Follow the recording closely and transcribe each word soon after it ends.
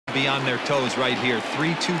Be on their toes right here.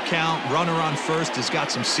 3-2 count. Runner on first has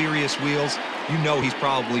got some serious wheels. You know he's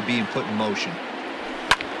probably being put in motion.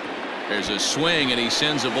 There's a swing, and he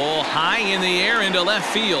sends a ball high in the air into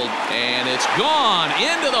left field. And it's gone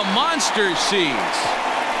into the monster seats.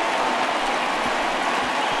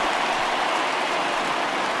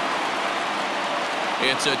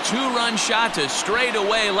 It's a 2-run shot to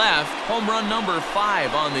straightaway left. Home run number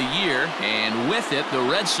 5 on the year. And with it, the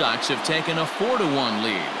Red Sox have taken a 4-1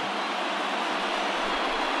 lead.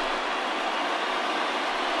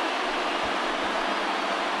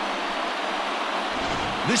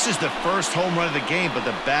 This is the first home run of the game, but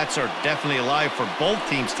the bats are definitely alive for both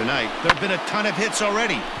teams tonight. There have been a ton of hits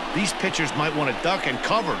already. These pitchers might want to duck and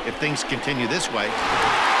cover if things continue this way.